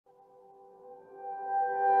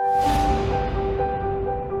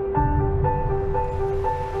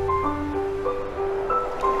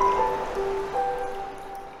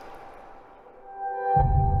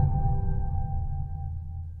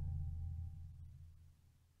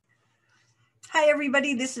Hi,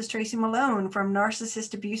 everybody. This is Tracy Malone from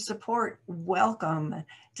Narcissist Abuse Support. Welcome.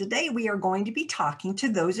 Today, we are going to be talking to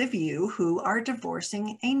those of you who are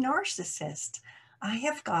divorcing a narcissist. I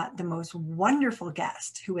have got the most wonderful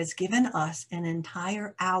guest who has given us an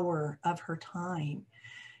entire hour of her time.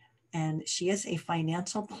 And she is a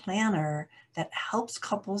financial planner that helps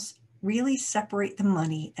couples really separate the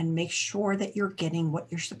money and make sure that you're getting what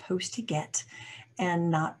you're supposed to get and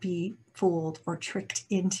not be fooled or tricked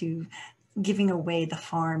into giving away the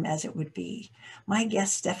farm as it would be. My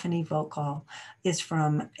guest, Stephanie Vokal, is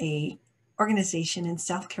from a organization in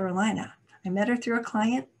South Carolina. I met her through a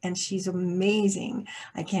client and she's amazing.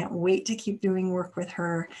 I can't wait to keep doing work with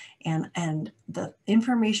her. And the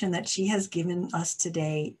information that she has given us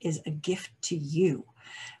today is a gift to you.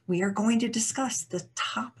 We are going to discuss the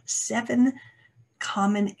top 7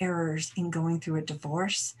 common errors in going through a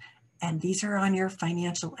divorce. And these are on your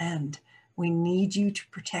financial end. We need you to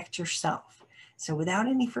protect yourself. So without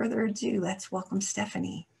any further ado, let's welcome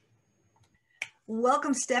Stephanie.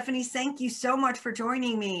 Welcome, Stephanie. Thank you so much for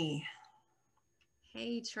joining me.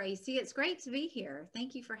 Hey, Tracy. It's great to be here.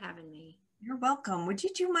 Thank you for having me. You're welcome. Would you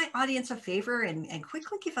do my audience a favor and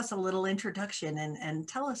quickly give us a little introduction and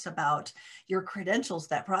tell us about your credentials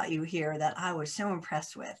that brought you here that I was so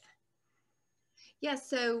impressed with? Yes,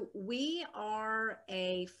 so we are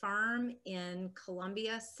a firm in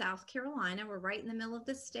Columbia, South Carolina. We're right in the middle of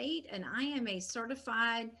the state, and I am a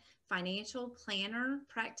certified financial planner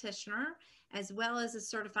practitioner, as well as a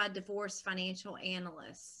certified divorce financial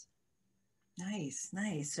analyst. Nice,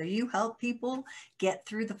 nice. So you help people get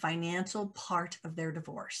through the financial part of their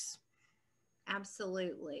divorce.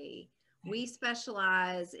 Absolutely. We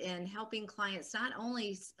specialize in helping clients not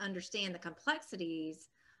only understand the complexities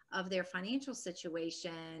of their financial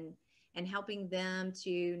situation and helping them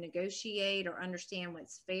to negotiate or understand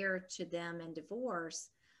what's fair to them in divorce,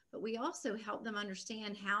 but we also help them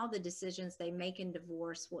understand how the decisions they make in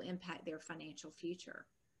divorce will impact their financial future.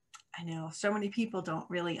 I know so many people don't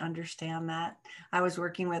really understand that. I was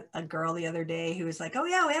working with a girl the other day who was like, oh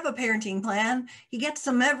yeah, we have a parenting plan. He gets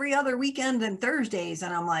them every other weekend and Thursdays.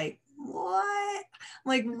 And I'm like, what?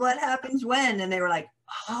 Like, what happens when? And they were like,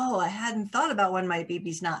 oh, I hadn't thought about when my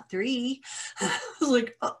baby's not 3. I was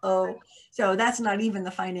like, uh-oh. So that's not even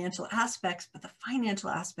the financial aspects, but the financial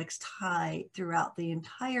aspects tie throughout the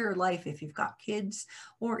entire life if you've got kids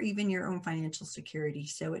or even your own financial security.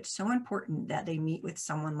 So it's so important that they meet with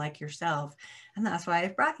someone like yourself. And that's why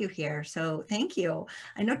I've brought you here. So thank you.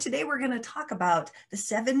 I know today we're going to talk about the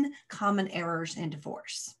 7 common errors in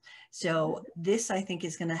divorce. So this, I think,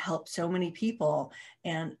 is going to help so many people.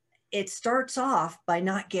 And it starts off by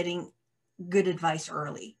not getting good advice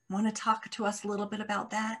early. Want to talk to us a little bit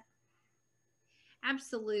about that?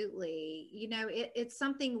 Absolutely. It's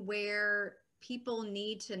something where people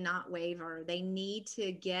need to not waver. They need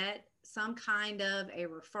to get some kind of a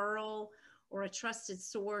referral or a trusted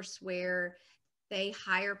source where they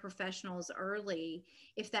hire professionals early.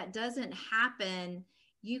 If that doesn't happen,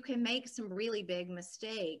 you can make some really big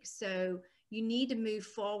mistakes. So you need to move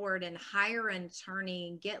forward and hire an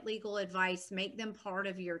attorney, get legal advice, make them part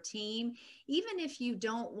of your team. Even if you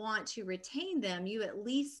don't want to retain them, you at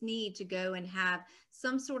least need to go and have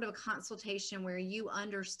some sort of a consultation where you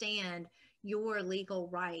understand your legal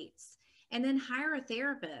rights. And then hire a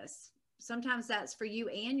therapist. Sometimes that's for you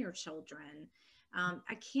and your children.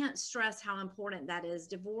 I can't stress how important that is.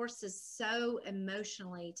 Divorce is so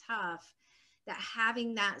emotionally tough that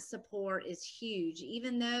having that support is huge.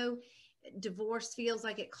 Even though divorce feels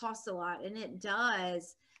like it costs a lot, and it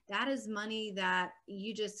does, that is money that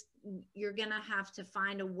you're going to have to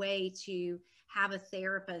find a way to have a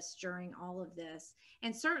therapist during all of this.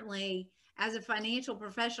 And certainly as a financial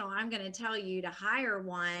professional, I'm going to tell you to hire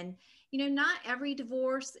one. Not every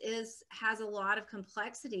divorce has a lot of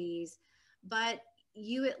complexities, but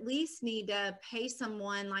you at least need to pay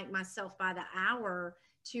someone like myself by the hour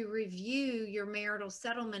to review your marital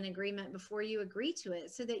settlement agreement before you agree to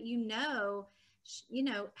it, so that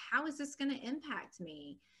how is this going to impact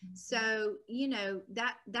me? So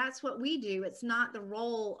that's what we do. It's not the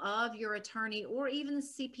role of your attorney or even the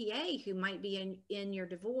CPA who might be in your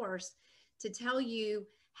divorce to tell you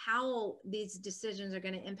how these decisions are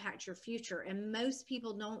going to impact your future. And most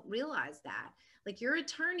people don't realize that. Like, your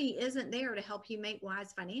attorney isn't there to help you make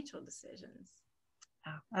wise financial decisions.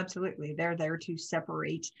 Absolutely. They're there to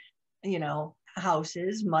separate,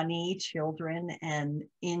 houses, money, children, and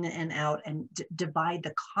in and out, and divide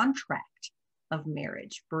the contract of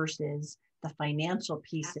marriage versus the financial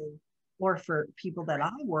pieces, or for people that I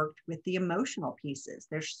worked with, the emotional pieces.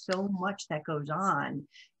 There's so much that goes on,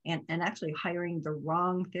 and actually hiring the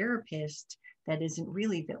wrong therapist that isn't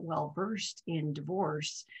really that well versed in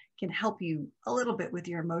divorce can help you a little bit with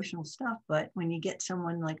your emotional stuff. But when you get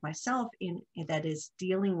someone like myself in that is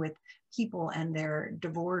dealing with people and their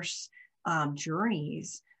divorce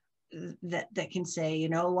journeys, that can say, you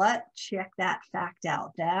know what, check that fact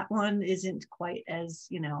out. That one isn't quite as,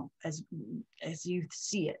 as you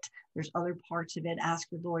see it. There's other parts of it. Ask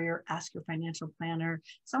your lawyer, ask your financial planner,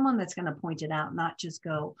 someone that's going to point it out, not just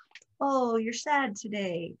go, oh, you're sad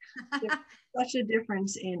today. There's such a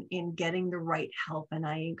difference in getting the right help. And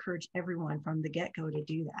I encourage everyone from the get-go to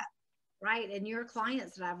do that. Right. And your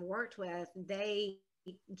clients that I've worked with, they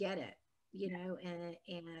get it,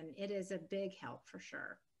 and it is a big help for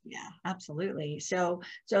sure. Yeah, absolutely. So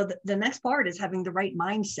the next part is having the right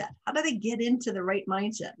mindset. How do they get into the right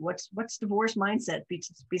mindset? What's divorce mindset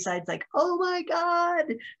besides like, oh my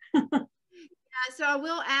God? Yeah, so I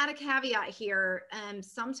will add a caveat here.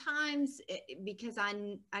 Sometimes because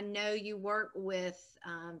I know you work with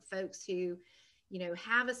folks who,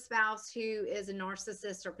 have a spouse who is a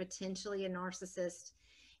narcissist or potentially a narcissist,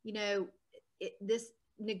 this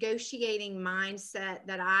negotiating mindset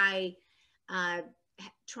that I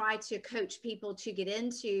try to coach people to get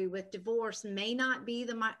into with divorce may not be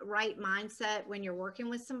the right mindset when you're working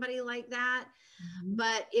with somebody like that. Mm-hmm.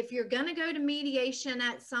 But if you're going to go to mediation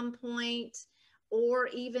at some point, or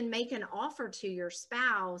even make an offer to your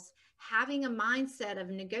spouse, having a mindset of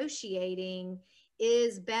negotiating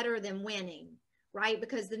is better than winning, right?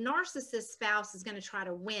 Because the narcissist spouse is going to try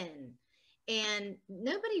to win. And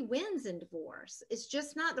nobody wins in divorce. It's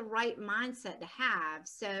just not the right mindset to have.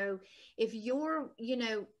 So if your,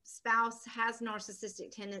 spouse has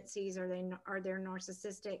narcissistic tendencies, or they're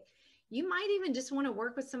narcissistic, you might even just want to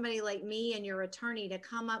work with somebody like me and your attorney to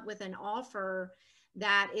come up with an offer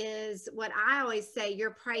that is what I always say,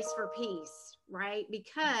 your price for peace, right?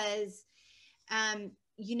 Because,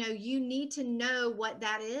 you need to know what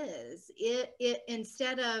that is. It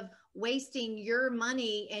instead of wasting your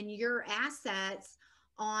money and your assets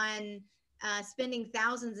on spending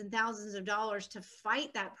thousands and thousands of dollars to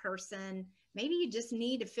fight that person, maybe you just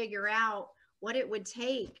need to figure out what it would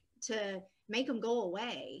take to make them go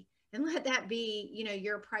away, and let that be,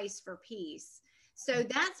 your price for peace. So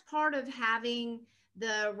that's part of having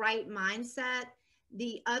the right mindset.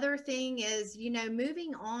 The other thing is,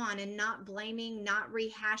 moving on and not blaming, not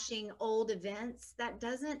rehashing old events. That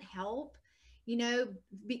doesn't help.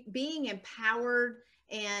 Being empowered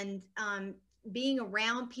and being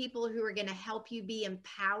around people who are going to help you be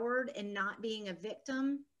empowered and not being a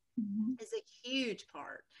victim is a huge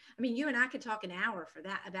part. I mean, you and I could talk an hour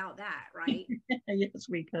about that, right? Yes,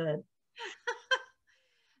 we could.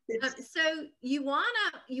 So you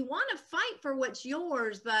wanna fight for what's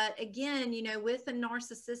yours, but again, with a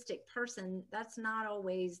narcissistic person, that's not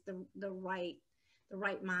always the right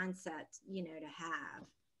mindset, to have.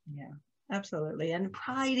 Yeah, absolutely. And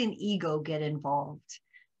pride and ego get involved.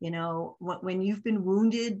 When you've been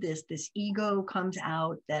wounded, this ego comes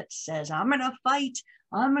out that says, I'm gonna fight.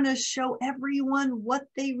 I'm gonna show everyone what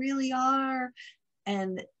they really are.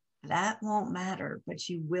 And that won't matter, but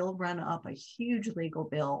you will run up a huge legal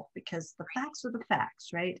bill, because the facts are the facts,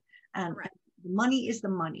 right? And the money is the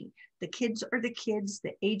money. The kids are the kids,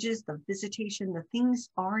 the ages, the visitation, the things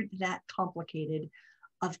aren't that complicated.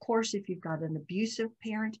 Of course, if you've got an abusive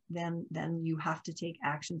parent, then you have to take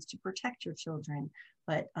actions to protect your children.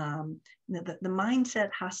 But the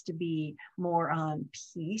mindset has to be more on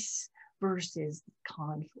peace versus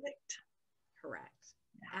conflict. Correct.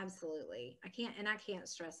 Absolutely. I can't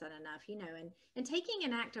stress that enough, and taking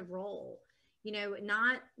an active role,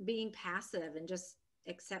 not being passive and just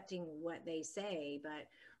accepting what they say, but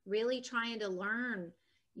really trying to learn,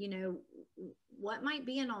 what might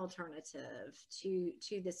be an alternative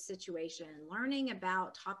to this situation, learning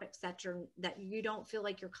about topics that you don't feel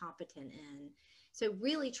like you're competent in. So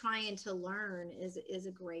really trying to learn is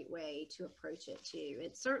a great way to approach it too.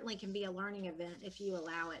 It certainly can be a learning event if you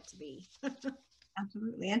allow it to be.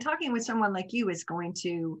 Absolutely. And talking with someone like you is going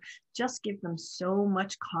to just give them so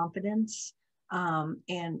much confidence.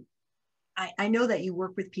 And I know that you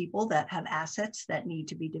work with people that have assets that need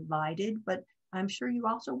to be divided, but I'm sure you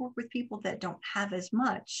also work with people that don't have as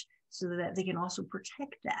much, so that they can also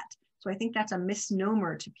protect that. So I think that's a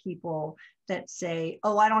misnomer to people that say,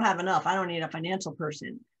 oh, I don't have enough. I don't need a financial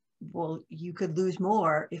person. Well, you could lose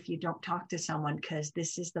more if you don't talk to someone, because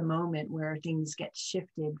this is the moment where things get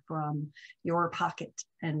shifted from your pocket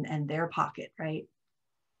and their pocket, right?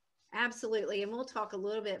 Absolutely. And we'll talk a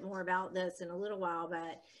little bit more about this in a little while,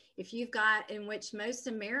 but if you've got, in which most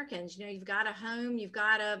Americans, you've got a home, you've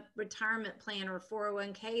got a retirement plan or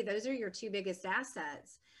 401k, those are your two biggest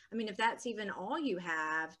assets. I mean, if that's even all you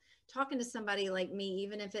have, talking to somebody like me,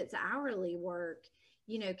 even if it's hourly work,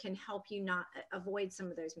 you know, can help you not avoid some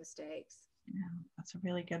of those mistakes. Yeah, that's a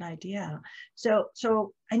really good idea. So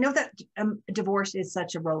I know that divorce is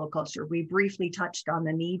such a roller coaster. We briefly touched on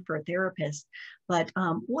the need for a therapist, but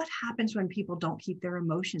what happens when people don't keep their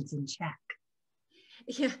emotions in check?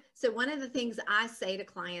 Yeah. So one of the things I say to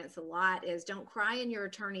clients a lot is don't cry in your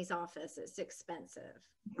attorney's office. It's expensive,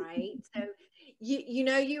 right? So you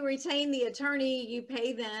know, you retain the attorney, you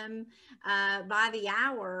pay them by the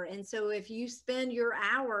hour. And so if you spend your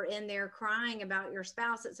hour in there crying about your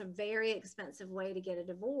spouse, it's a very expensive way to get a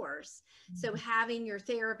divorce. So having your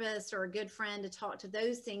therapist or a good friend to talk to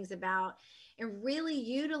those things about, and really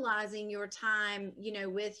utilizing your time, you know,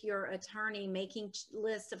 with your attorney, making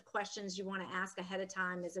lists of questions you want to ask ahead of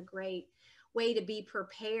time is a great way to be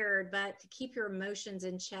prepared, but to keep your emotions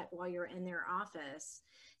in check while you're in their office.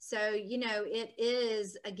 So, you know, it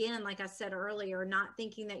is, again, like I said earlier, not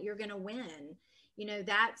thinking that you're going to win. You know,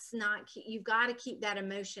 that's not, you've got to keep that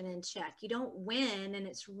emotion in check. You don't win. And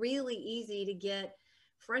it's really easy to get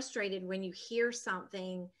frustrated when you hear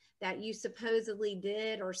something that you supposedly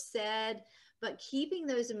did or said, but keeping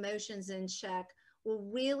those emotions in check will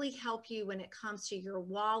really help you when it comes to your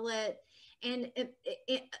wallet. And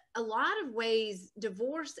a lot of ways,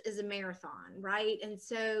 divorce is a marathon, right? And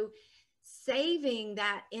so saving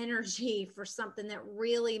that energy for something that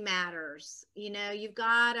really matters, you know, you've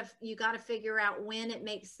got to figure out when it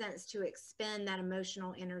makes sense to expend that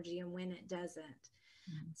emotional energy and when it doesn't.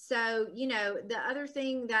 So, you know, the other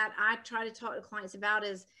thing that I try to talk to clients about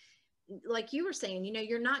is, like you were saying, you know,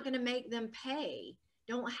 you're not going to make them pay.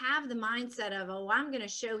 Don't have the mindset of, oh, I'm going to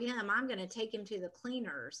show him, I'm going to take him to the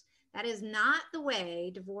cleaners. That is not the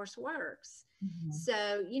way divorce works.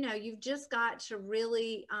 So, you know, you've just got to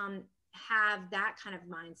really have that kind of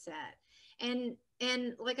mindset.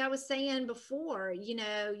 And like I was saying before, you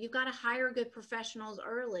know, you've got to hire good professionals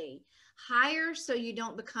early. Hire so you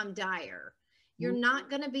don't become dire. You're not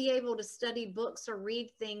going to be able to study books or read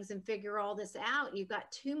things and figure all this out. You've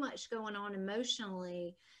got too much going on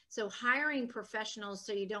emotionally. So hiring professionals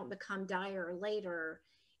so you don't become dire later,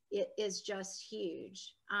 it is just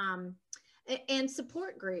huge. And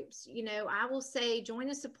support groups, you know, I will say join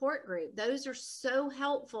a support group. Those are so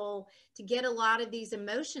helpful to get a lot of these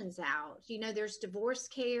emotions out. You know, there's divorce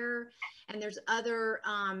care and there's other,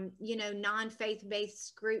 you know,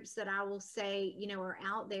 non-faith-based groups that I will say, you know, are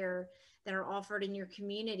out there that are offered in your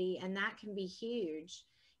community, and that can be huge.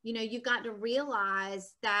 You know, you've got to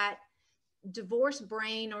realize that divorce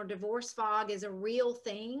brain or divorce fog is a real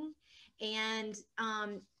thing, and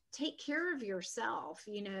take care of yourself.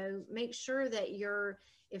 You know, make sure that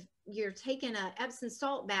if you're taking a Epsom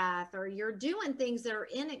salt bath, or you're doing things that are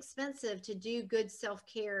inexpensive to do good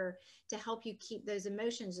self-care to help you keep those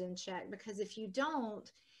emotions in check, because if you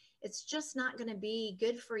don't, it's just not going to be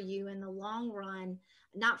good for you in the long run,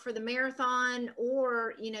 not for the marathon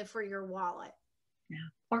or, you know, for your wallet. Yeah.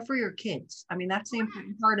 Or for your kids. I mean, that's the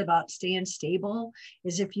important part about staying stable,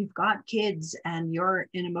 is if you've got kids and you're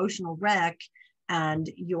an emotional wreck and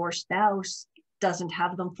your spouse doesn't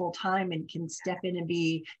have them full time and can step in and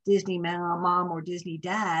be Disney mom or Disney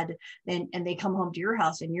dad, and they come home to your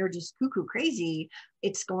house and you're just cuckoo crazy,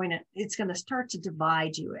 it's going to start to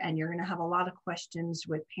divide you, and you're going to have a lot of questions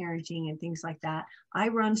with parenting and things like that. I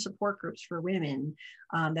run support groups for women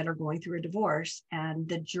that are going through a divorce, and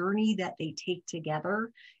the journey that they take together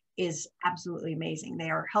is absolutely amazing. They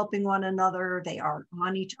are helping one another. They are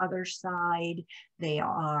on each other's side. They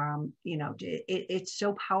are, you know, it's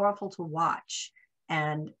so powerful to watch,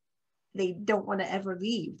 and they don't want to ever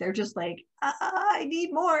leave. They're just like, I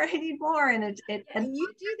need more. I need more. And and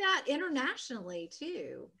you do that internationally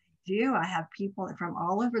too. I have people from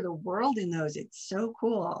all over the world in those. It's so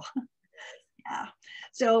cool. Yeah.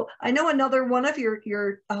 So I know another one of your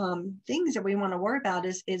things that we want to worry about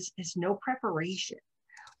is no preparation.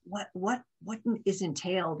 What is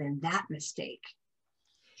entailed in that mistake?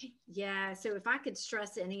 Yeah, so if I could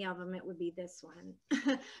stress any of them, it would be this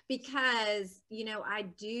one. Because, you know, I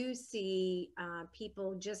do see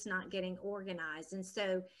people just not getting organized. And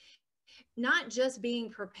so not just being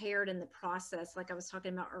prepared in the process, like I was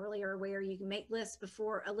talking about earlier, where you can make a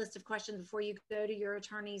list of questions before you go to your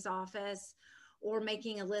attorney's office, or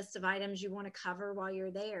making a list of items you want to cover while you're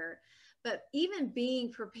there. But even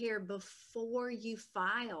being prepared before you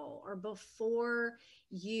file, or before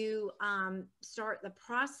you start the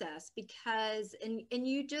process, because, and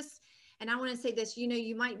you just, and I want to say this, you know,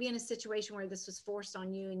 you might be in a situation where this was forced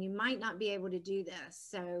on you and you might not be able to do this.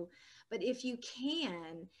 So, but if you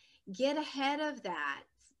can get ahead of that,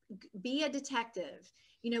 be a detective,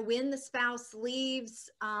 you know, when the spouse leaves,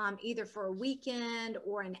 either for a weekend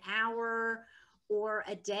or an hour or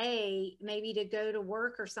a day, maybe to go to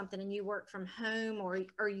work or something, and you work from home,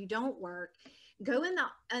 or you don't work, go in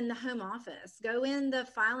the home office, go in the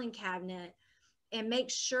filing cabinet, and make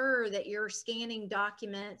sure that you're scanning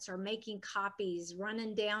documents or making copies,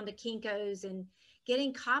 running down to Kinko's and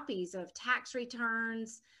getting copies of tax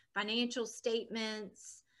returns, financial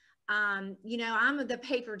statements. You know, I'm of the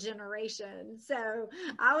paper generation, so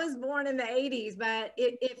I was born in the 80s, but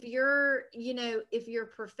if you're, you know, if you're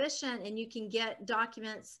proficient and you can get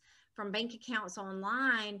documents from bank accounts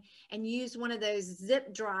online and use one of those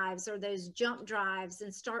zip drives or those jump drives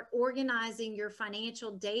and start organizing your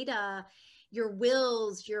financial data, your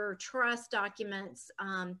wills, your trust documents,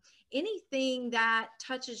 anything that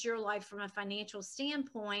touches your life from a financial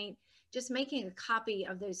standpoint, just making a copy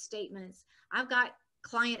of those statements. I've got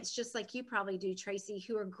clients just like you probably do, Tracy,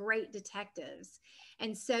 who are great detectives.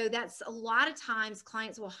 And so that's a lot of times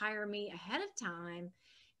clients will hire me ahead of time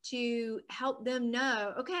to help them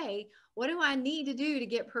know, okay, what do I need to do to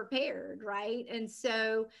get prepared, right? And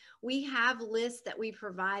so we have lists that we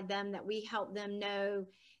provide them, that we help them know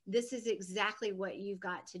this is exactly what you've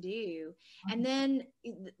got to do. And then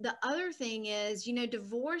the other thing is, you know,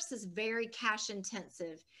 divorce is very cash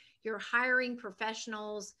intensive. You're hiring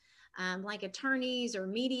professionals like attorneys or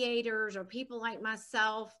mediators or people like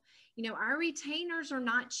myself. You know, our retainers are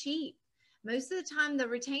not cheap. Most of the time, the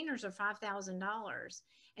retainers are $5,000.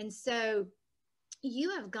 And so you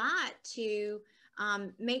have got to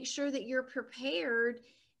make sure that you're prepared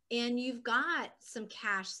and you've got some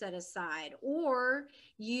cash set aside, or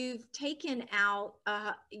you've taken out,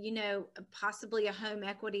 you know, possibly a home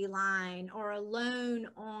equity line or a loan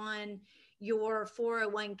on your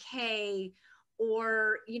 401k,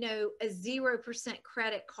 or, you know, a 0%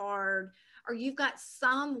 credit card, or you've got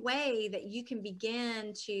some way that you can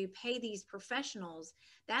begin to pay these professionals.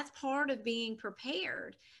 That's part of being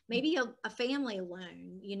prepared. Maybe a family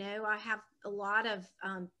loan. You know, I have a lot of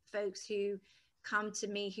folks who come to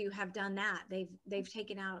me who have done that. They've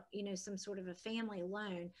taken out, you know, some sort of a family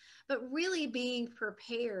loan, but really being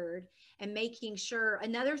prepared and making sure.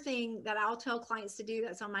 Another thing that I'll tell clients to do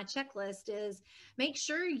that's on my checklist is make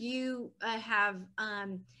sure you have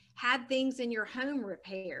had things in your home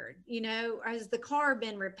repaired. You know, has the car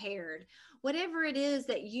been repaired? Whatever it is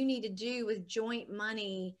that you need to do with joint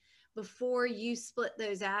money before you split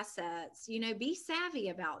those assets, you know, be savvy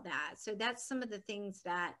about that. So that's some of the things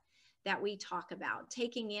that we talk about: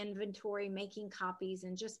 taking inventory, making copies,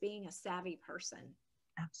 and just being a savvy person.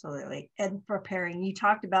 Absolutely. And preparing. You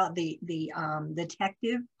talked about the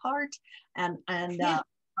detective part, and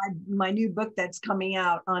my new book that's coming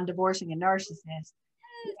out on divorcing a narcissist.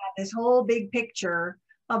 This whole big picture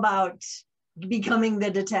about becoming the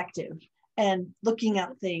detective and looking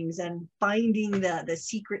at things and finding the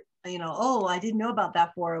secret. You know, oh, I didn't know about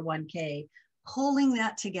that 401k. Pulling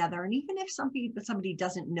that together. And even if somebody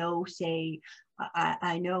doesn't know, say,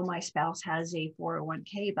 I know my spouse has a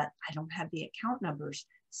 401k, but I don't have the account numbers,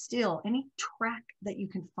 still any track that you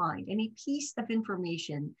can find, any piece of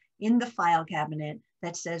information in the file cabinet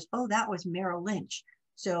that says, oh, that was Merrill Lynch.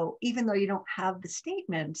 So even though you don't have the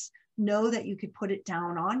statements, know that you could put it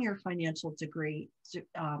down on your financial degree,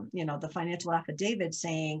 you know, the financial affidavit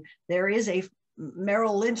saying there is a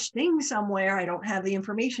Merrill Lynch thing somewhere. I don't have the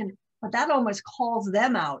information. But that almost calls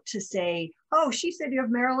them out to say, oh, she said you have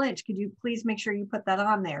Merrill Lynch. Could you please make sure you put that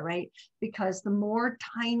on there, right? Because the more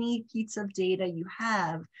tiny piece of data you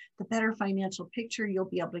have, the better financial picture you'll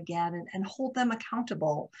be able to get and hold them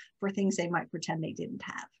accountable for things they might pretend they didn't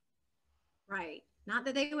have. Right. Not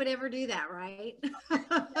that they would ever do that, right?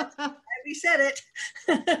 We said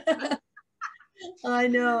it. I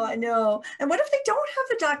know. And what if they don't have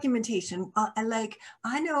the documentation?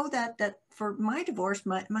 I know that for my divorce,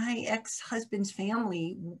 my ex-husband's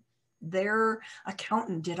family, their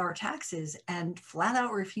accountant did our taxes and flat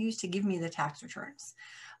out refused to give me the tax returns.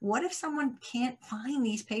 What if someone can't find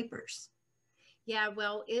these papers? Yeah,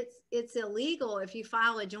 well, it's illegal if you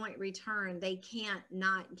file a joint return. They can't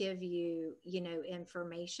not give you, you know,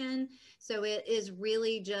 information. So it is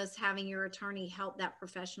really just having your attorney help that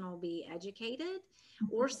professional be educated,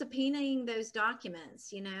 or subpoenaing those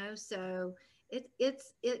documents, you know. So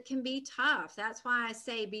it can be tough. That's why I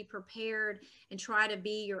say be prepared and try to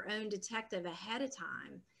be your own detective ahead of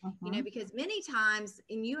time. You know, because many times,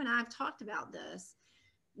 and you and I have talked about this,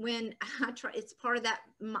 when I try, it's part of that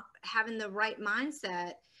having the right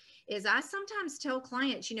mindset, is I sometimes tell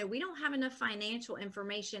clients, you know, we don't have enough financial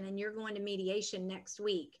information and you're going to mediation next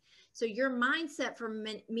week. So your mindset for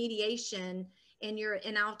mediation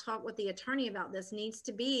and I'll talk with the attorney about this, needs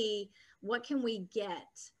to be what can we get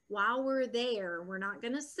while we're there? We're not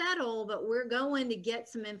going to settle, but we're going to get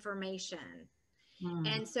some information.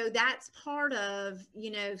 And so that's part of,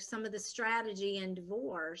 some of the strategy in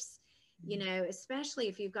divorce, especially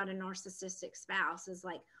if you've got a narcissistic spouse, is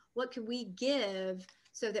like, what can we give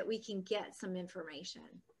so that we can get some information?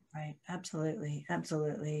 Right. Absolutely.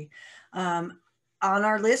 Absolutely. On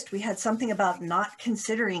our list, we had something about not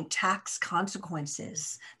considering tax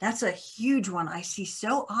consequences. That's a huge one I see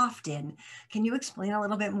so often. Can you explain a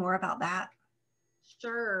little bit more about that?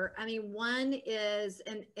 Sure. I mean, one is,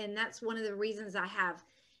 and that's one of the reasons I have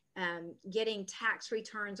getting tax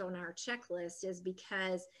returns on our checklist, is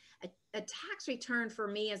because a tax return for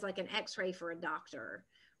me is like an x-ray for a doctor,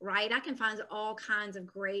 right? I can find all kinds of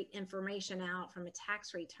great information out from a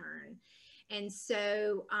tax return. And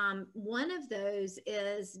so one of those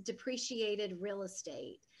is depreciated real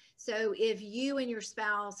estate. So if you and your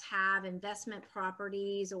spouse have investment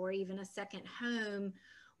properties or even a second home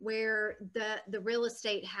where the real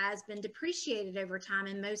estate has been depreciated over time,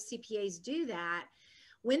 and most CPAs do that,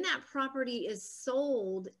 when that property is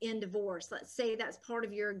sold in divorce, let's say that's part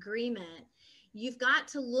of your agreement, you've got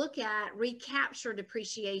to look at recapture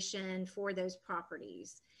depreciation for those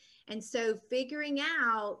properties. And so figuring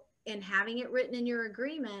out and having it written in your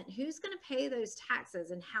agreement, who's going to pay those taxes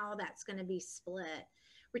and how that's going to be split.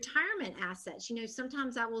 Retirement assets,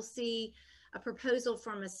 sometimes I will see a proposal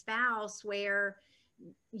from a spouse where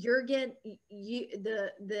the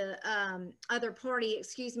other party,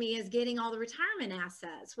 is getting all the retirement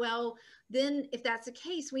assets. Well, then if that's the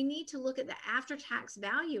case, we need to look at the after-tax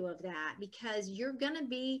value of that, because you're going to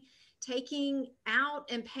be taking out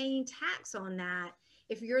and paying tax on that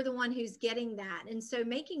if you're the one who's getting that. And so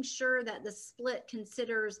making sure that the split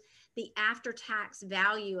considers the after-tax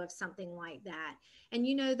value of something like that. And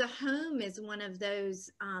the home is one of those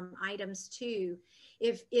items too.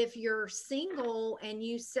 If you're single and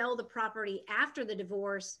you sell the property after the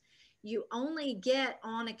divorce, you only get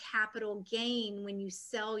on a capital gain when you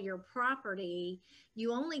sell your property.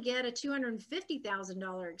 You only get a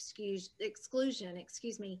 $250,000 exclusion,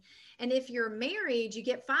 And if you're married, you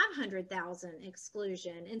get $500,000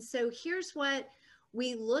 exclusion. And so here's what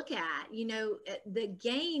we look at, the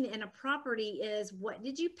gain in a property is, what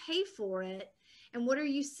did you pay for it? And what are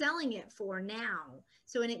you selling it for now?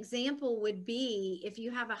 So an example would be, if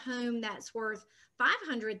you have a home that's worth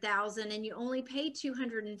 $500,000 and you only pay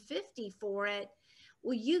 $250,000 for it,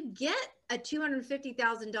 well, you get a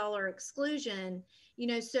 $250,000 exclusion,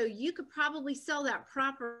 so you could probably sell that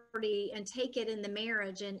property and take it in the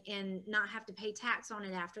marriage and not have to pay tax on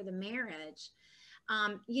it after the marriage.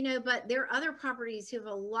 But there are other properties who have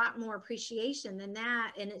a lot more appreciation than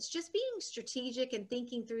that. And it's just being strategic and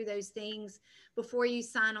thinking through those things before you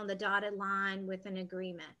sign on the dotted line with an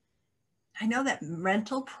agreement. I know that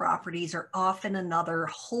rental properties are often another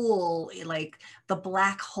hole, like the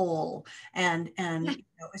black hole, and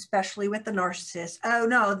especially with the narcissist. Oh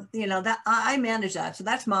no, that I manage that, so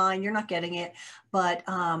that's mine. You're not getting it. But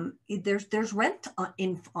there's rent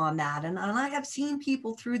on that, and I have seen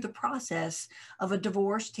people through the process of a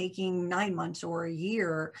divorce taking 9 months or a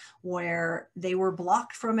year, where they were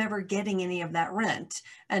blocked from ever getting any of that rent,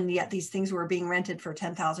 and yet these things were being rented for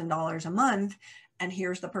 $10,000 a month. And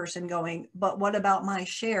here's the person going, but what about my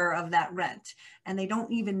share of that rent? And they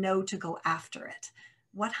don't even know to go after it.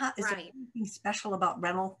 Is there anything special about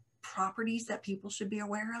rental properties that people should be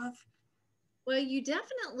aware of? Well, you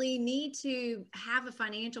definitely need to have a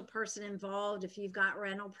financial person involved if you've got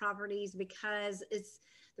rental properties, because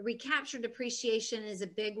the recapture depreciation is a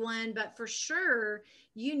big one, but for sure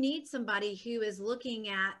you need somebody who is looking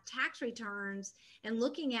at tax returns and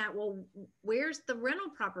looking at, well, where's the rental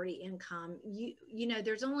property income?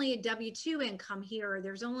 There's only a W-2 income here.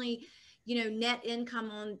 There's only, net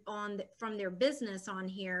income from their business on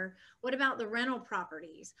here. What about the rental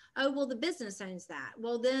properties? Oh, well, the business owns that.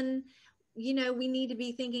 Well, then, we need to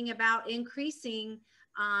be thinking about increasing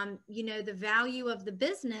the value of the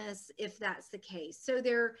business if that's the case. So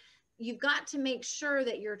you've got to make sure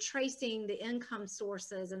that you're tracing the income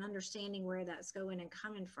sources and understanding where that's going and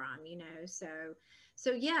coming from,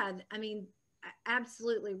 So yeah, I mean,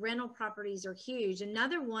 absolutely, rental properties are huge.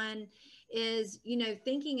 Another one is,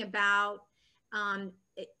 thinking about,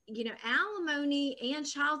 alimony and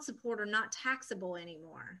child support are not taxable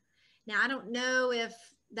anymore. Now, I don't know if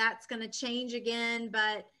that's going to change again,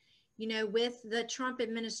 but with the Trump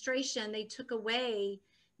administration, they took away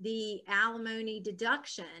the alimony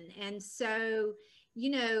deduction. And so,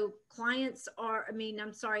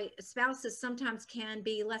 spouses sometimes can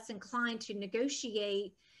be less inclined to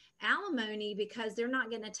negotiate alimony because they're not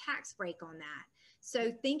getting a tax break on that.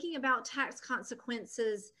 So thinking about tax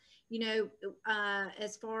consequences, you know,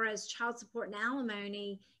 as far as child support and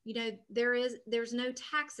alimony, you know, there's no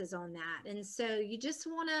taxes on that. And so you just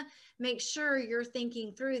want to make sure you're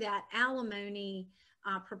thinking through that alimony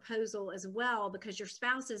proposal as well, because your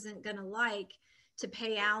spouse isn't going to like to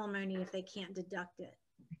pay alimony if they can't deduct it.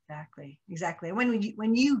 Exactly. Exactly.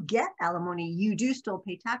 When you get alimony, you do still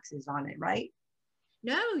pay taxes on it, right?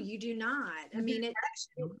 No, you do not. I mean,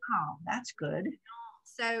 wow, that's good.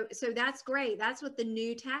 So that's great. That's what the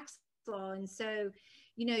new tax law. And so,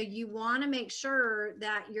 you know, you want to make sure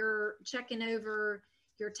that you're checking over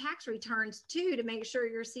your tax returns too, to make sure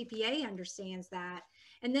your CPA understands that.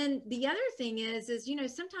 And then the other thing is, you know,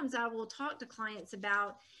 sometimes I will talk to clients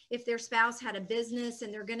about if their spouse had a business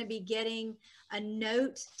and they're going to be getting a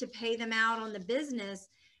note to pay them out on the business.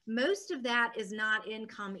 Most of that is not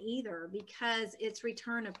income either, because it's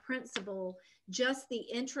return of principal. Just the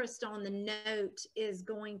interest on the note is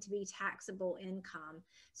going to be taxable income.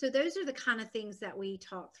 So those are the kind of things that we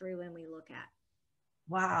talk through and we look at.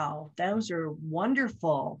 Wow, those are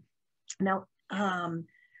wonderful. Now,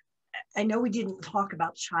 I know we didn't talk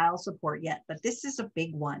about child support yet, but this is a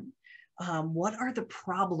big one. What are the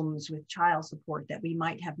problems with child support that we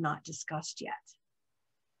might have not discussed yet?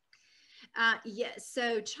 Yes.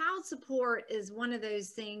 So child support is one of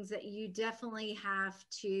those things that you definitely have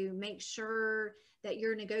to make sure that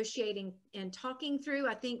you're negotiating and talking through.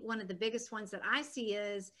 I think one of the biggest ones that I see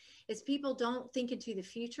is people don't think into the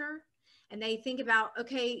future, and they think about,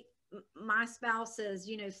 okay, my spouse is,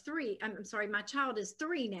 you know, my child is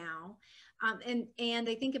 3 now. And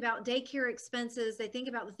they think about daycare expenses. They think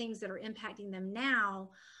about the things that are impacting them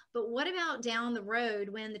now. But what about down the road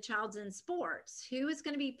when the child's in sports? Who is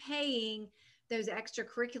going to be paying those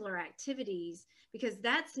extracurricular activities? Because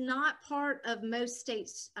that's not part of most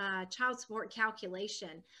states' child support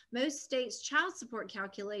calculation. Most states' child support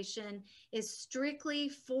calculation is strictly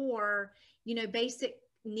for, you know, basic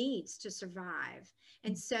needs to survive.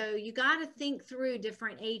 And so you got to think through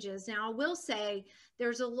different ages. Now, I will say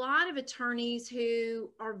there's a lot of attorneys who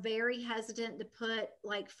are very hesitant to put,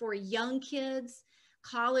 like, for young kids,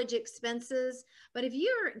 college expenses. But if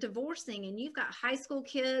you're divorcing and you've got high school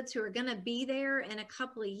kids who are going to be there in a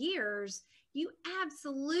couple of years, you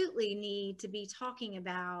absolutely need to be talking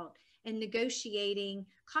about and negotiating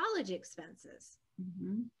college expenses.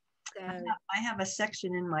 Mm-hmm. So I have a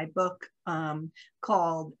section in my book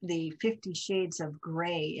called the 50 Shades of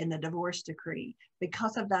Gray in the Divorce Decree,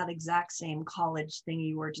 because of that exact same college thing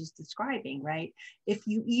you were just describing, right? If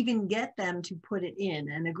you even get them to put it in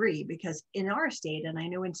and agree, because in our state, and I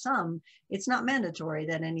know in some, it's not mandatory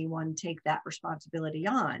that anyone take that responsibility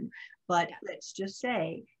on, but let's just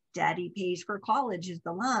say daddy pays for college is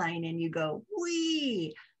the line, and you go,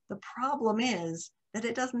 wee. The problem is that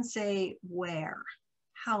it doesn't say where.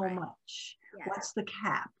 How much? Yeah. What's the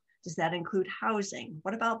cap? Does that include housing?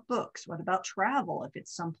 What about books? What about travel if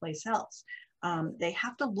it's someplace else? They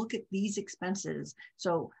have to look at these expenses.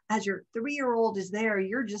 So as your 3-year-old is there,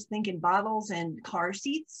 you're just thinking bottles and car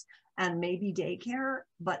seats and maybe daycare.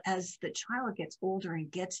 But as the child gets older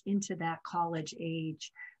and gets into that college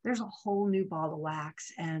age, there's a whole new ball of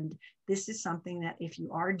wax. And this is something that if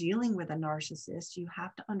you are dealing with a narcissist, you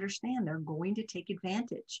have to understand they're going to take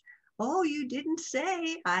advantage. Oh, you didn't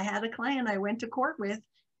say. I had a client I went to court with.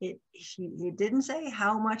 It didn't say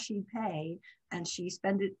how much he'd pay, and she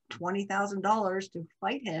spent $20,000 to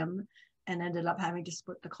fight him and ended up having to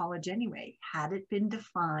split the college anyway. Had it been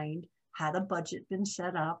defined, had a budget been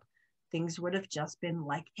set up, things would have just been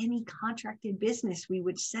like any contracted business. We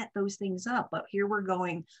would set those things up. But here we're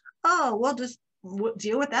going, oh, we'll just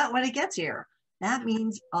deal with that when it gets here. That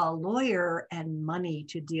means a lawyer and money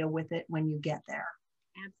to deal with it when you get there.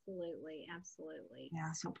 Absolutely. Absolutely.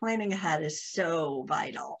 Yeah. So planning ahead is so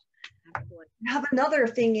vital. Absolutely. I have another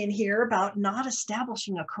thing in here about not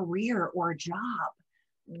establishing a career or a job.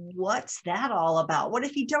 What's that all about? What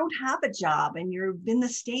if you don't have a job and you've been the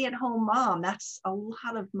stay-at-home mom? That's a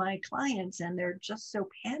lot of my clients, and they're just so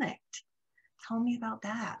panicked. Tell me about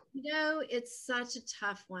that. You know, it's such a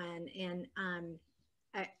tough one. And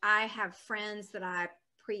I have friends that I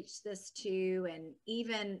preach this to, and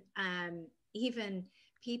even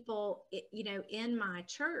people, you know, in my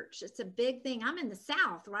church. It's a big thing. I'm in the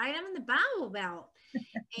South, right? I'm in the Bible Belt.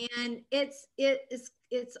 And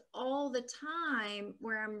it's all the time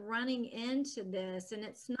where I'm running into this. And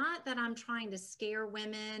it's not that I'm trying to scare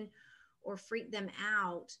women or freak them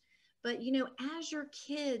out, but, you know, as your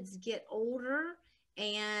kids get older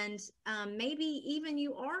and maybe even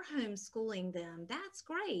you are homeschooling them, that's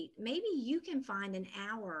great. Maybe you can find an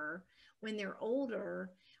hour when they're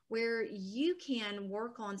older where you can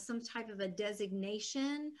work on some type of a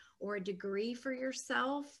designation or a degree for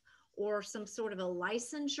yourself, or some sort of a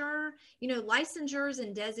licensure. You know, licensures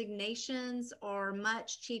and designations are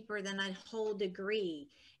much cheaper than a whole degree.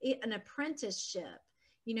 An apprenticeship,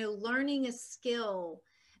 you know, learning a skill,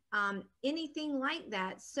 anything like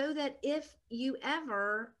that, so that if you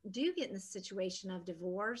ever do get in the situation of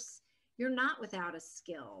divorce, you're not without a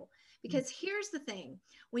skill. Because here's the thing,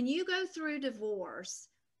 when you go through divorce,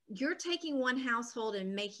 you're taking one household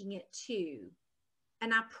and making it two.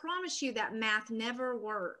 And I promise you that math never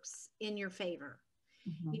works in your favor,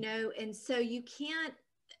 you know, and so you can't,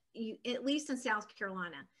 at least in South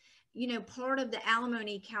Carolina, you know, part of the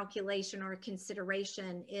alimony calculation or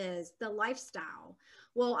consideration is the lifestyle.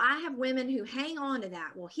 Well, I have women who hang on to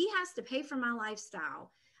that. Well, he has to pay for my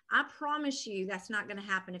lifestyle. I promise you that's not going to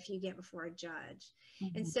happen if you get before a judge.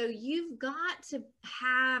 And so you've got to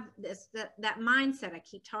have this, that mindset I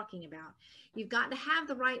keep talking about. You've got to have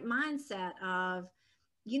the right mindset of,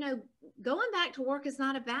 you know, going back to work is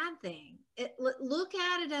not a bad thing. Look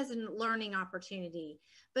at it as a learning opportunity,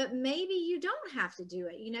 but maybe you don't have to do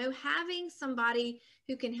it. You know, having somebody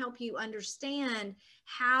who can help you understand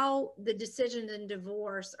how the decisions in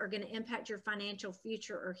divorce are going to impact your financial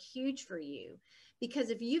future are huge for you.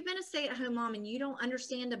 Because if you've been a stay-at-home mom and you don't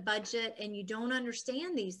understand a budget and you don't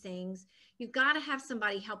understand these things, you've got to have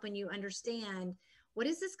somebody helping you understand, what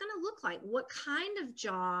is this going to look like? What kind of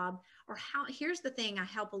job, or how? Here's the thing I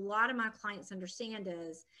help a lot of my clients understand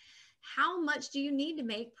is, how much do you need to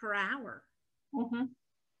make per hour?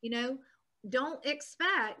 You know, don't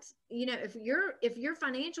expect, you know, if your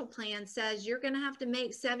financial plan says you're going to have to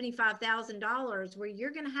make $75,000, where you're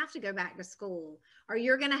going to have to go back to school, or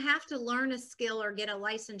you're going to have to learn a skill or get a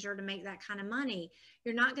licensure to make that kind of money.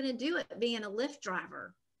 You're not going to do it being a Lyft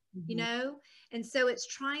driver, you know? And so it's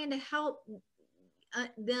trying to help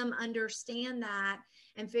them understand that,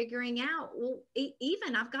 and figuring out, well,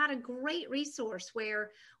 even I've got a great resource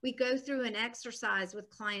where we go through an exercise with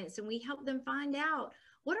clients and we help them find out,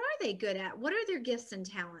 what are they good at? What are their gifts and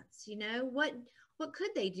talents? You know, what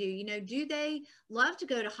could they do? You know, do they love to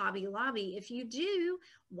go to Hobby Lobby? If you do,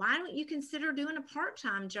 why don't you consider doing a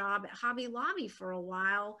part-time job at Hobby Lobby for a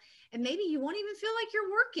while? And maybe you won't even feel like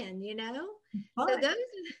you're working, you know? So those,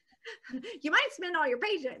 you might spend all your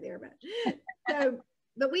paycheck there,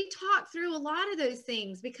 but we talk through a lot of those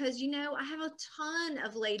things, because, you know, I have a ton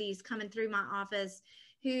of ladies coming through my office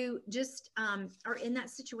who just are in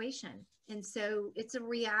that situation. And so it's a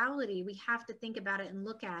reality. We have to think about it and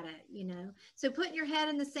look at it, you know. So putting your head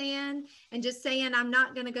in the sand and just saying, I'm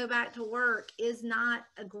not going to go back to work, is not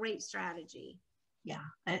a great strategy. Yeah.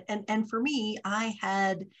 And for me, I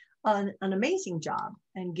had an amazing job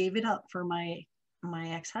and gave it up for my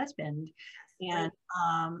ex-husband. And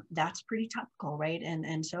that's pretty topical, right?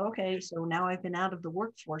 And so, okay, so now I've been out of the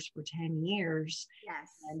workforce for 10 years. Yes.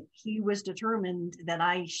 And he was determined that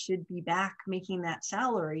I should be back making that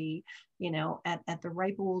salary, you know, at the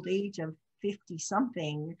ripe old age of 50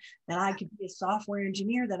 something, that I could be a software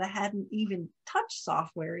engineer, that I hadn't even touched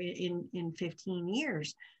software in 15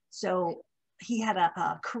 years. So he had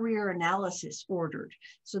a career analysis ordered.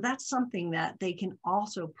 So that's something that they can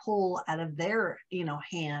also pull out of their, you know,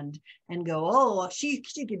 hand and go, oh, she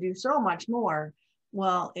could do so much more.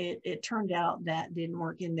 Well, it turned out that didn't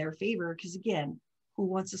work in their favor, because again, who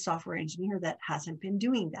wants a software engineer that hasn't been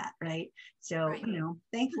doing that, right? So, you know,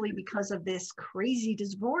 thankfully, because of this crazy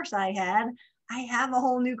divorce I have a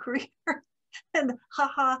whole new career. And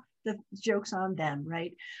haha, the joke's on them,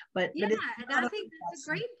 right? But and I think that's a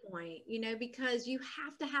great point, you know, because you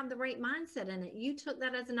have to have the right mindset in it. You took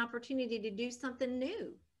that as an opportunity to do something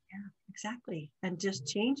new. Yeah, exactly. And just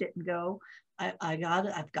change it and go, I've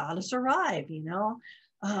got to survive, you know.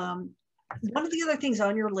 One of the other things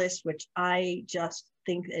on your list, which I just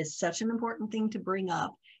think is such an important thing to bring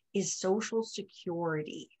up, is Social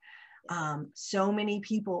Security. So many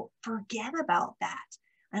people forget about that.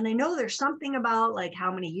 And I know there's something about like how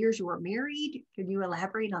many years you were married. Can you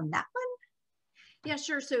elaborate on that one? Yeah,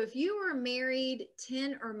 sure. So if you were married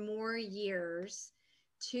 10 or more years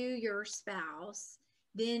to your spouse,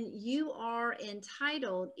 then you are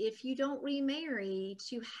entitled, if you don't remarry,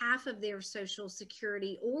 to half of their Social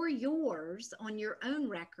Security, or yours on your own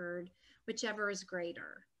record, whichever is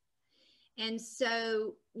greater. And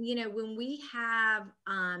so, you know, when we have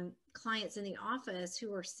clients in the office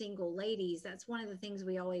who are single ladies, that's one of the things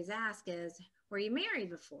we always ask is, were you married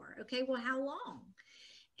before? Okay, well, how long?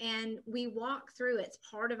 And we walk through, it's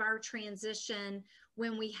part of our transition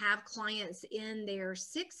when we have clients in their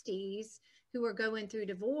 60s who are going through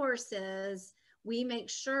divorces. We make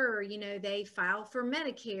sure, you know, they file for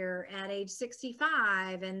Medicare at age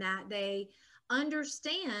 65, and that they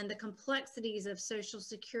understand the complexities of Social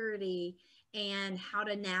Security and how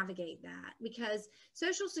to navigate that, because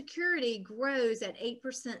Social Security grows at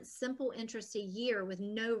 8% simple interest a year with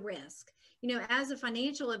no risk. You know, as a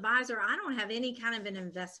financial advisor, I don't have any kind of an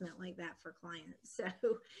investment like that for clients. So,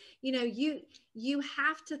 you know, you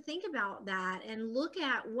have to think about that and look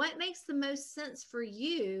at what makes the most sense for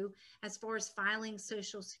you as far as filing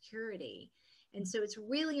Social Security. And so it's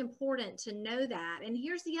really important to know that. And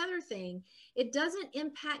here's the other thing, it doesn't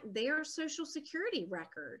impact their Social Security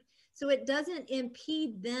record. So it doesn't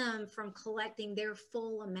impede them from collecting their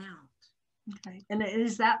full amount. Okay. And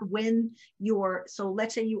is that when you're, so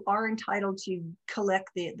let's say you are entitled to collect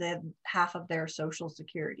the half of their Social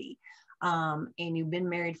Security, and you've been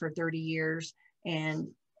married for 30 years, and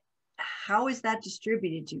how is that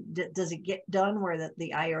distributed to? Does it get done where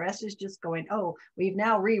the IRS is just going, oh, we've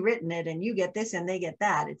now rewritten it and you get this and they get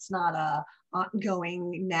that? It's not a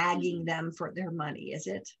ongoing nagging them for their money, is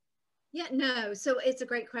it? Yeah, no. So it's a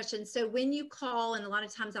great question. So when you call, and a lot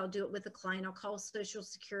of times I'll do it with a client, I'll call Social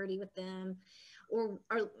Security with them, or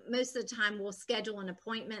most of the time we'll schedule an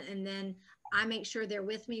appointment and then I make sure they're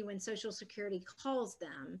with me when Social Security calls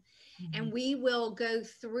them. Mm-hmm. And we will go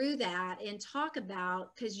through that and talk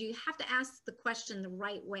about, because you have to ask the question the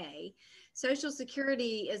right way. Social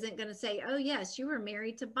Security isn't going to say, oh, yes, you were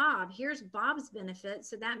married to Bob. Here's Bob's benefit.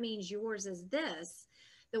 So that means yours is this.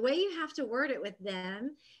 The way you have to word it with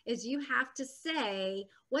them is you have to say,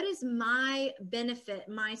 what is my benefit,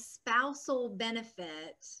 my spousal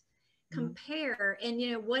benefit, compare, and,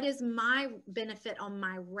 you know, what is my benefit on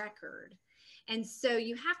my record? And so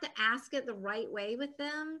you have to ask it the right way with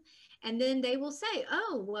them. And then they will say,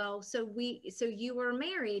 oh, well, so you were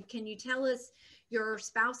married. Can you tell us your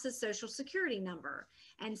spouse's Social Security number?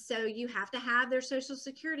 And so you have to have their Social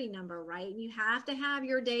Security number, right? And you have to have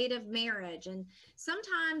your date of marriage. And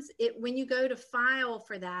sometimes when you go to file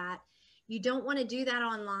for that, you don't want to do that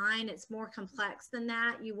online. It's more complex than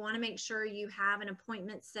that. You want to make sure you have an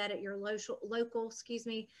appointment set at your local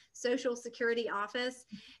Social Security office,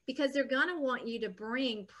 because they're going to want you to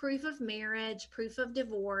bring proof of marriage, proof of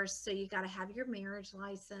divorce. So you got to have your marriage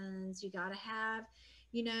license. You got to have,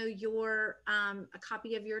 you know, your a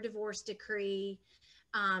copy of your divorce decree,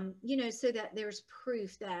 you know, so that there's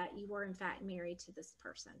proof that you were in fact married to this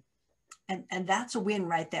person. And that's a win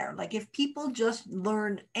right there. Like if people just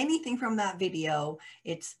learn anything from that video,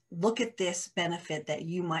 it's look at this benefit that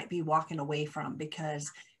you might be walking away from, because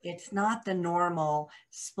it's not the normal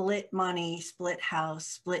split money, split house,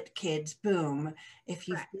 split kids, boom. If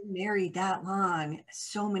you've been married that long,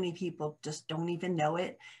 so many people just don't even know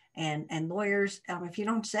it. And lawyers, if you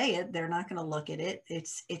don't say it, they're not going to look at it.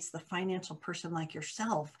 It's the financial person like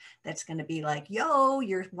yourself that's going to be like, yo,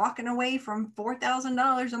 you're walking away from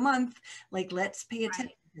 $4,000 a month. Like, let's pay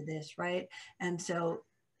attention to this, right? And so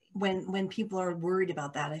when people are worried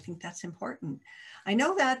about that, I think that's important. I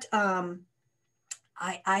know that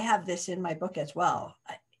I have this in my book as well.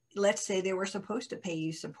 Let's say they were supposed to pay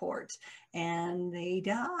you support and they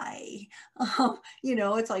die. You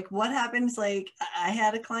know, it's like, what happens? Like I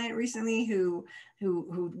had a client recently who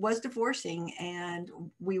was divorcing, and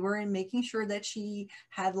we were making sure that she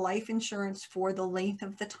had life insurance for the length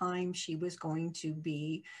of the time she was going to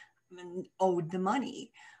be owed the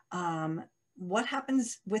money. What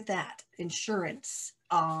happens with that insurance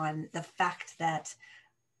on the fact that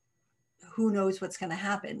who knows what's going to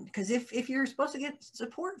happen? Because if you're supposed to get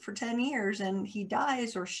support for 10 years and he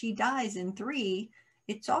dies or she dies in 3,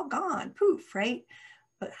 it's all gone, poof, right?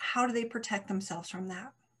 But how do they protect themselves from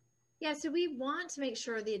that? Yeah, so we want to make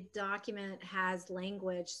sure the document has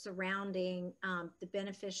language surrounding the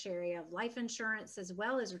beneficiary of life insurance as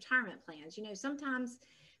well as retirement plans. You know, sometimes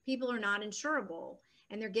people are not insurable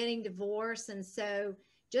and they're getting divorced. And so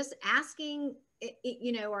just asking,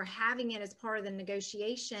 you know, or having it as part of the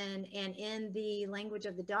negotiation and in the language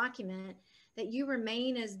of the document that you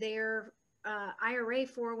remain as their IRA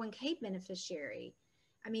 401k beneficiary.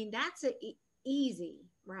 I mean, that's easy,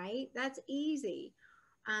 right? That's easy.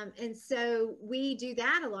 And so we do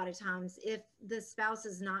that a lot of times if the spouse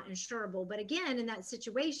is not insurable. But again, in that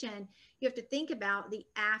situation, you have to think about the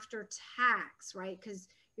after tax, right? Because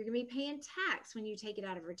you're going to be paying tax when you take it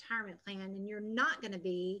out of a retirement plan, and you're not going to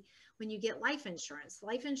be when you get life insurance.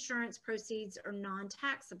 Life insurance proceeds are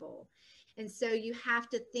non-taxable. And so you have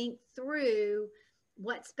to think through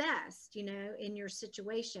what's best, you know, in your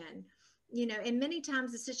situation. You know, and many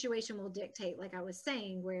times the situation will dictate, like I was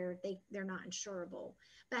saying, where they're not insurable,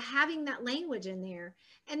 but having that language in there.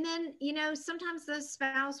 And then, you know, sometimes the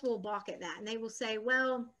spouse will balk at that and they will say,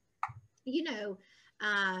 well, you know,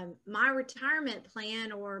 my retirement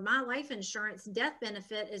plan or my life insurance death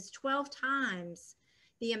benefit is 12 times,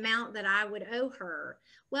 the amount that I would owe her.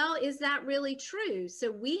 Well, is that really true? So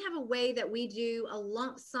we have a way that we do a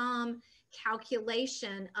lump sum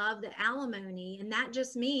calculation of the alimony. And that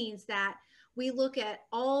just means that we look at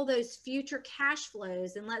all those future cash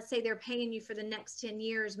flows. And let's say they're paying you for the next 10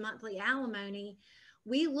 years monthly alimony.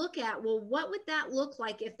 We look at, well, what would that look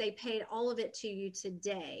like if they paid all of it to you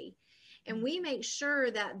today? And we make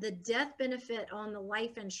sure that the death benefit on the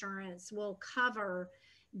life insurance will cover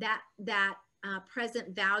that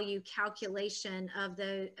present value calculation of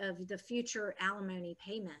the future alimony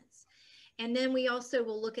payments. And then we also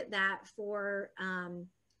will look at that for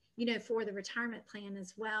for the retirement plan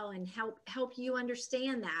as well, and help you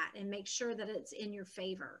understand that and make sure that it's in your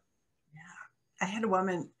favor. Yeah, I had a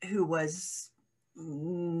woman who was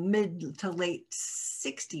mid to late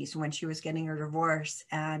 60s when she was getting her divorce,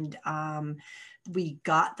 and we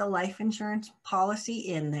got the life insurance policy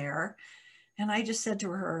in there, and I just said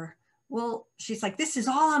to her, well, she's like, this is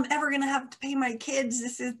all I'm ever going to have to pay my kids.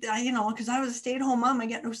 This is, because I was a stay-at-home mom, I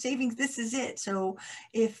got no savings. This is it. So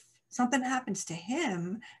if something happens to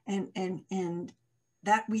him and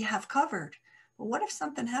that we have covered, but what if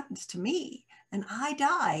something happens to me and I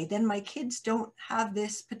die? Then my kids don't have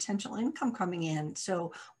this potential income coming in.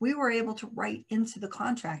 So we were able to write into the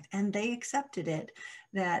contract, and they accepted it,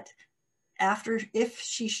 that if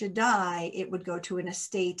she should die, it would go to an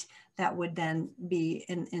estate that would then be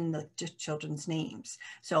in the children's names.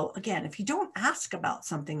 So again, if you don't ask about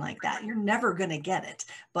something like that, you're never going to get it.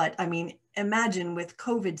 But I mean, imagine with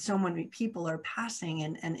COVID, so many people are passing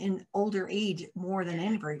and in older age more than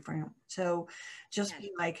anybody. So just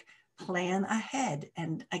be like, plan ahead.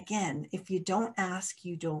 And again, if you don't ask,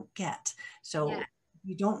 you don't get. So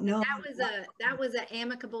you don't know. That was an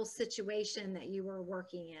amicable situation that you were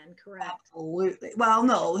working in, correct? Absolutely. Well,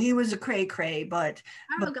 no, he was a cray, but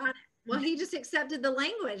got it. Well, he just accepted the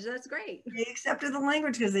language. That's great. They accepted the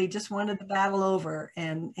language because they just wanted the battle over.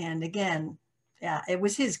 And again, yeah, it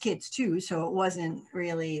was his kids too, so it wasn't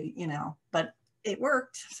really, but it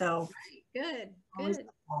worked. So good.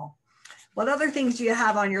 What other things do you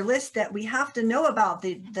have on your list that we have to know about,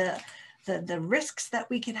 the risks that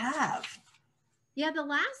we could have? Yeah, the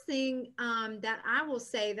last thing that I will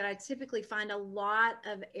say that I typically find a lot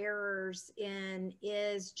of errors in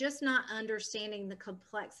is just not understanding the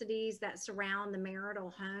complexities that surround the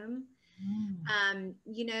marital home.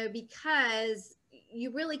 Because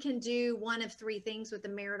you really can do one of three things with the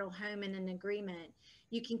marital home in an agreement.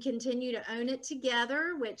 You can continue to own it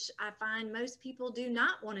together, which I find most people do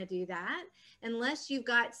not want to do that unless you've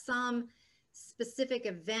got some specific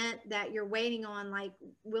event that you're waiting on, like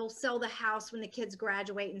we'll sell the house when the kids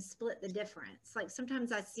graduate and split the difference. Like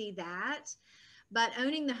sometimes I see that, but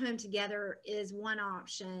owning the home together is one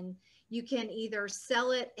option. You can either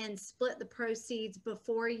sell it and split the proceeds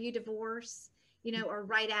before you divorce, or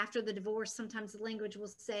right after the divorce. Sometimes the language will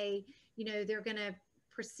say, they're going to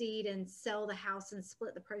proceed and sell the house and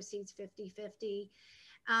split the proceeds 50-50.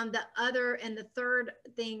 The third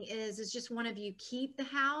thing is just one of you keep the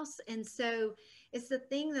house. And so it's the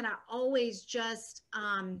thing that I always just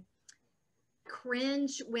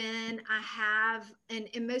cringe when I have, and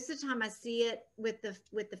most of the time I see it with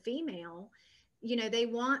the female, they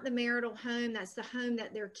want the marital home. That's the home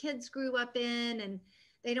that their kids grew up in, and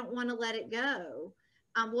they don't want to let it go.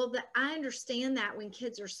 I understand that when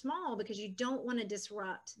kids are small, because you don't want to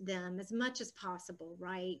disrupt them as much as possible,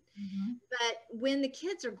 right? Mm-hmm. But when the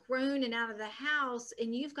kids are grown and out of the house,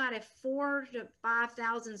 and you've got a 4,000 to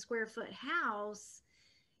 5,000 square foot house,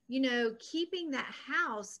 keeping that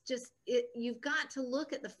house, you've got to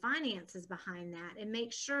look at the finances behind that and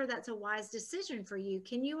make sure that's a wise decision for you.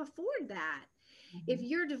 Can you afford that? Mm-hmm. If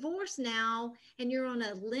you're divorced now and you're on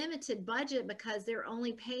a limited budget because they're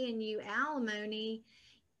only paying you alimony,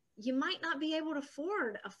 you might not be able to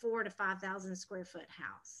afford a 4,000 to 5,000 square foot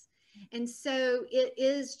house. And so it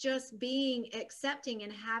is just being accepting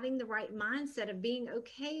and having the right mindset of being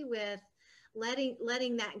okay with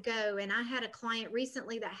letting that go. And I had a client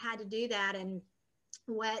recently that had to do that. And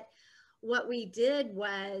what we did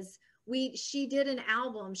was she did an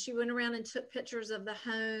album. She went around and took pictures of the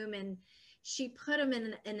home, and she put them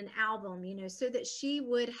in an album, so that she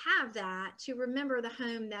would have that to remember the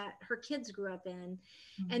home that her kids grew up in.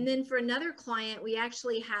 Mm-hmm. And then for another client, we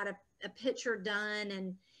actually had a picture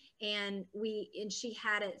done, and she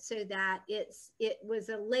had it so that it was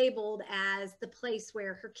labeled as the place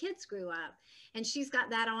where her kids grew up, and she's got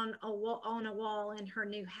that on a wall in her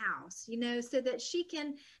new house, so that she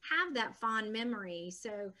can have that fond memory.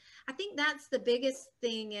 So I think that's the biggest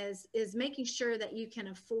thing is making sure that you can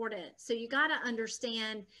afford it. So you got to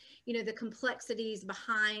understand, the complexities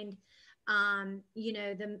behind you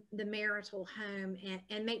know, the marital home,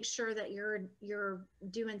 and make sure that you're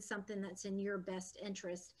doing something that's in your best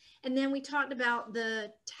interest. And then we talked about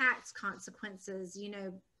the tax consequences, you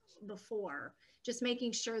know, before, just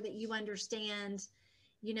making sure that you understand,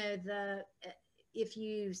 you know, the if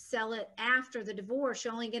you sell it after the divorce,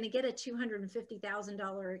 you're only going to get a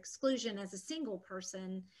 $250,000 exclusion as a single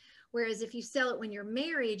person. Whereas if you sell it when you're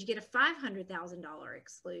married, you get a $500,000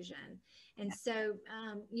 exclusion. And so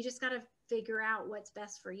you just got to figure out what's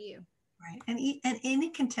best for you. Right. And any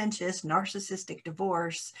contentious narcissistic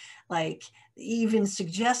divorce, like even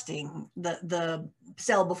suggesting the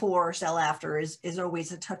sell before or sell after is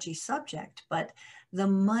always a touchy subject, but the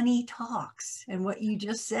money talks. And what you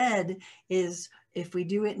just said is, if we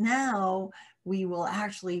do it now, we will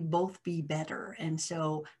actually both be better. And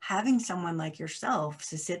so having someone like yourself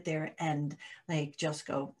to sit there and like just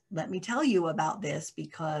go, let me tell you about this,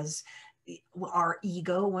 because our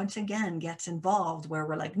ego once again gets involved, where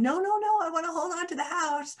we're like, no, I want to hold on to the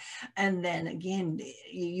house. And then again,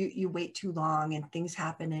 you wait too long and things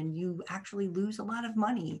happen, and you actually lose a lot of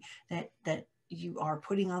money that you are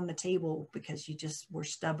putting on the table because you just were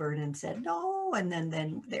stubborn and said no, and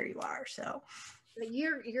then there you are. So but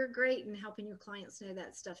you're great in helping your clients know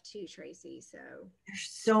that stuff too, Tracy. So there's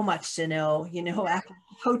so much to know, you know, after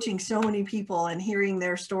coaching so many people and hearing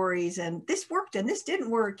their stories, and this worked and this didn't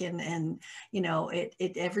work, and you know, it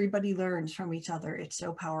everybody learns from each other. It's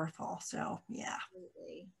so powerful. So yeah.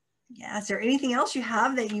 absolutely. Yeah. Is there anything else you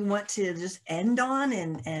have that you want to just end on,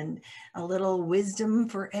 and a little wisdom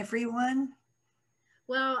for everyone?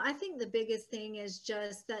 Well, I think the biggest thing is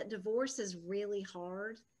just that divorce is really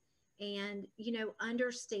hard. And, you know,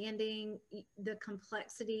 understanding the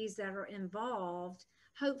complexities that are involved,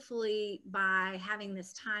 hopefully by having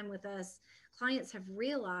this time with us, clients have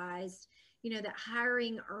realized, you know, that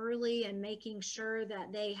hiring early and making sure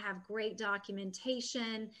that they have great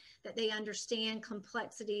documentation, that they understand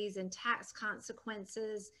complexities and tax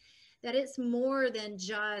consequences, that it's more than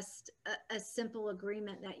just a simple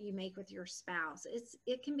agreement that you make with your spouse.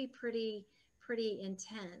 It can be pretty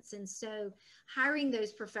intense. And so hiring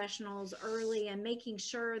those professionals early and making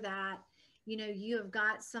sure that, you know, you have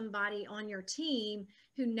got somebody on your team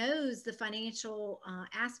who knows the financial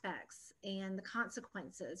aspects and the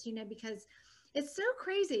consequences, you know, because it's so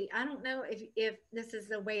crazy. I don't know if this is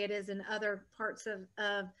the way it is in other parts of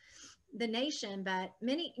the nation, but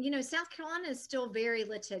many, you know, South Carolina is still very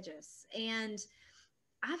litigious. And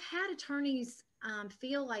I've had attorneys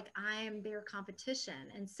feel like I am their competition.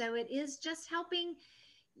 And so it is just helping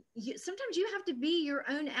you. Sometimes you have to be your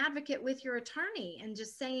own advocate with your attorney and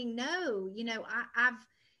just saying, no, you know,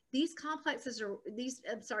 these complexes are these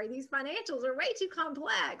financials are way too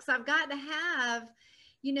complex. I've got to have,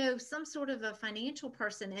 you know, some sort of a financial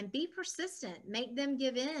person, and be persistent, make them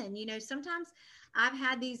give in. You know, sometimes I've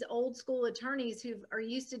had these old school attorneys who are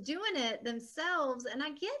used to doing it themselves, and I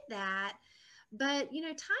get that. But, you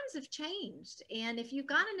know, times have changed. And if you've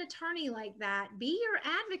got an attorney like that, be your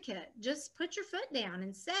advocate. Just put your foot down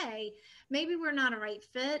and say, maybe we're not a right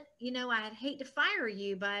fit. You know, I'd hate to fire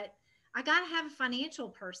you, but I got to have a financial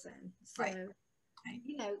person. So, Right. Right.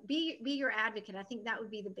 you know, be your advocate. I think that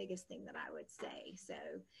would be the biggest thing that I would say. So,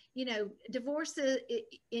 you know, divorce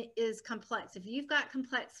is complex. If you've got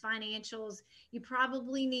complex financials, you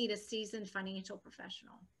probably need a seasoned financial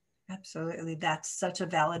professional. Absolutely. That's such a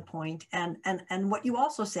valid point. And what you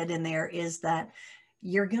also said in there is that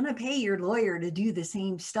you're going to pay your lawyer to do the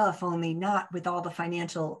same stuff, only not with all the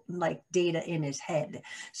financial like data in his head.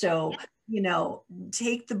 So, Yeah. you know,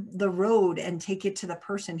 take the road and take it to the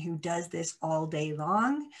person who does this all day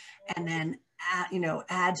long, and then you know,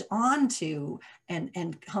 adds on to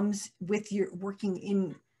and comes with your working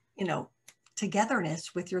in, you know,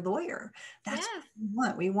 togetherness with your lawyer. That's Yes.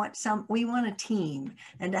 what we want. We want a team,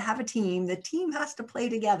 and to have a team, the team has to play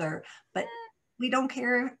together, but we don't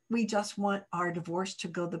care. We just want our divorce to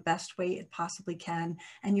go the best way it possibly can,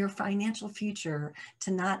 and your financial future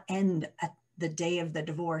to not end at the day of the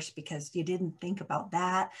divorce because you didn't think about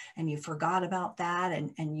that, and you forgot about that,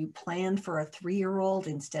 and you planned for a 3-year-old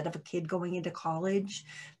instead of a kid going into college.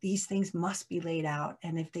 These things must be laid out,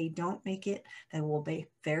 and if they don't make it, then will be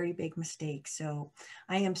very big mistakes. So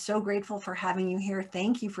I am so grateful for having you here.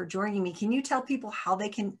 Thank you for joining me. Can you tell people how they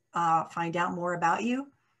can find out more about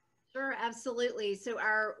you? Sure, absolutely. So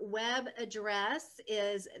our web address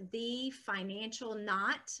is the financial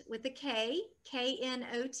knot with a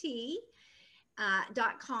KNOT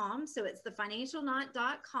 .com. So it's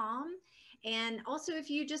thefinancialknot.com. And also, if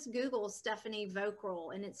you just Google Stephanie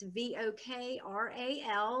Vokral, and it's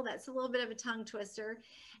VOKRAL, that's a little bit of a tongue twister.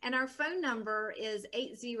 And our phone number is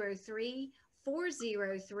 803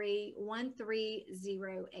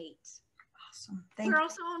 403-1308. Awesome. We're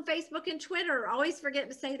also on Facebook and Twitter. Always forget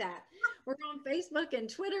to say that. We're on Facebook and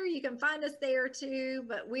Twitter. You can find us there too,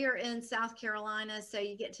 but we are in South Carolina, so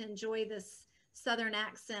you get to enjoy this Southern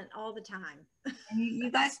accent all the time.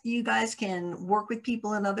 And you guys can work with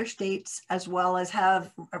people in other states as well as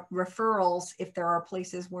have referrals if there are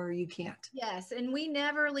places where you can't. Yes, and we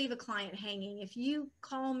never leave a client hanging. If you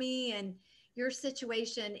call me and your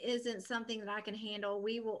situation isn't something that I can handle,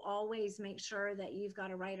 we will always make sure that you've got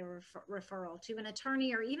to write a referral to an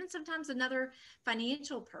attorney or even sometimes another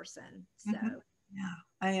financial person. So. Yeah,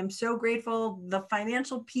 I am so grateful. The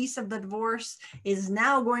financial piece of the divorce is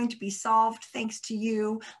now going to be solved thanks to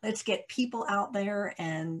you. Let's get people out there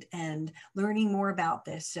and learning more about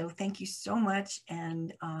this. So thank you so much.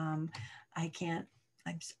 And I'm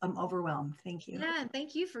overwhelmed. Thank you. Yeah, and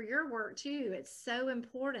thank you for your work too. It's so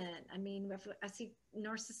important. I mean, if I see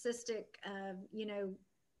narcissistic,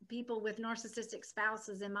 people with narcissistic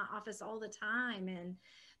spouses in my office all the time, and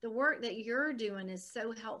the work that you're doing is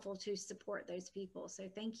so helpful to support those people. So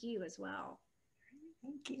thank you as well.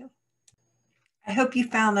 Thank you. I hope you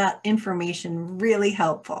found that information really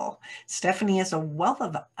helpful. Stephanie is a wealth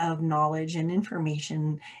of knowledge and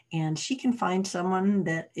information, and she can find someone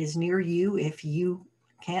that is near you if you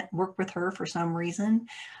can't work with her for some reason.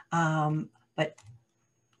 But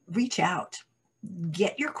reach out,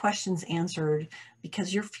 get your questions answered,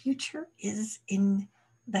 because your future is in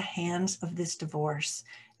the hands of this divorce.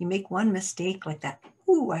 You make one mistake like that.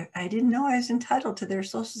 Ooh, I didn't know I was entitled to their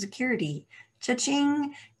Social Security.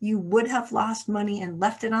 Cha-ching, you would have lost money and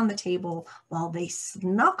left it on the table while they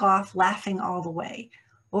snuck off laughing all the way.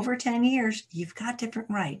 Over 10 years, you've got different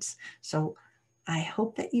rights. So I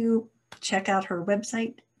hope that you check out her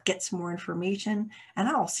website, get some more information, and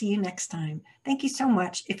I'll see you next time. Thank you so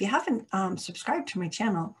much. If you haven't subscribed to my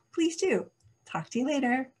channel, please do. Talk to you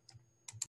later.